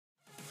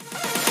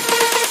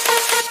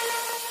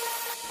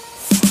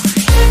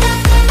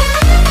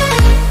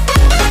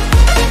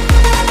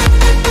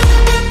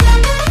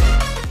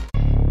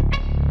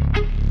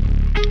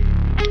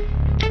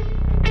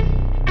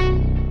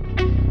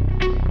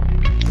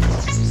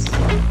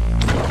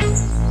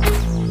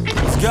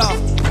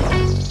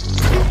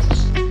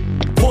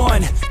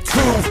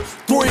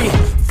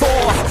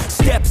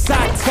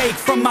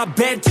my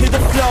bed to the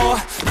floor.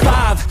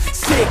 5,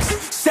 6,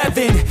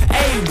 7,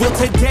 8. Will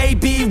today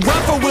be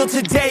rough or will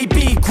today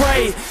be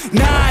great?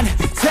 9,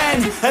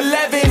 10,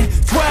 11,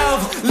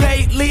 12.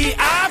 Lately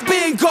I've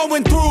been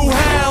going through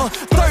hell.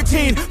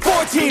 13,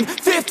 14,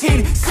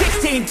 15,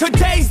 16.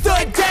 Today's the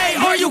day.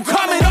 Are you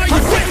coming? Are you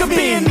sick of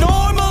being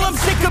normal? I'm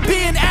sick of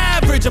being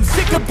average. I'm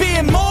sick of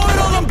being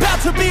mortal. I'm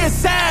about to be a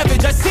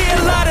savage. I see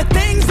a lot of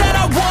things that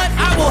I want,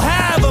 I will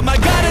have them. I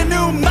got a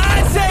new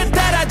mindset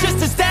that I just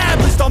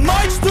established. I'll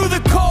march through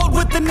the cold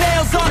with the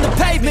nails on the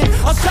pavement.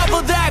 I'll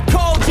shovel that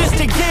coal just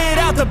to get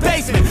out the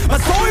basement. My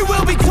story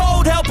will be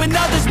told, helping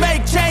others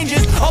make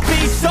changes. I'll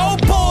be so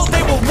bold,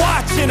 they will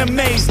watch in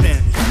amazement.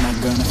 Am I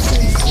gonna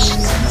face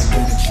it? Am I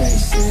gonna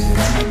chase it?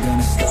 Am I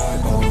gonna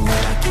start over?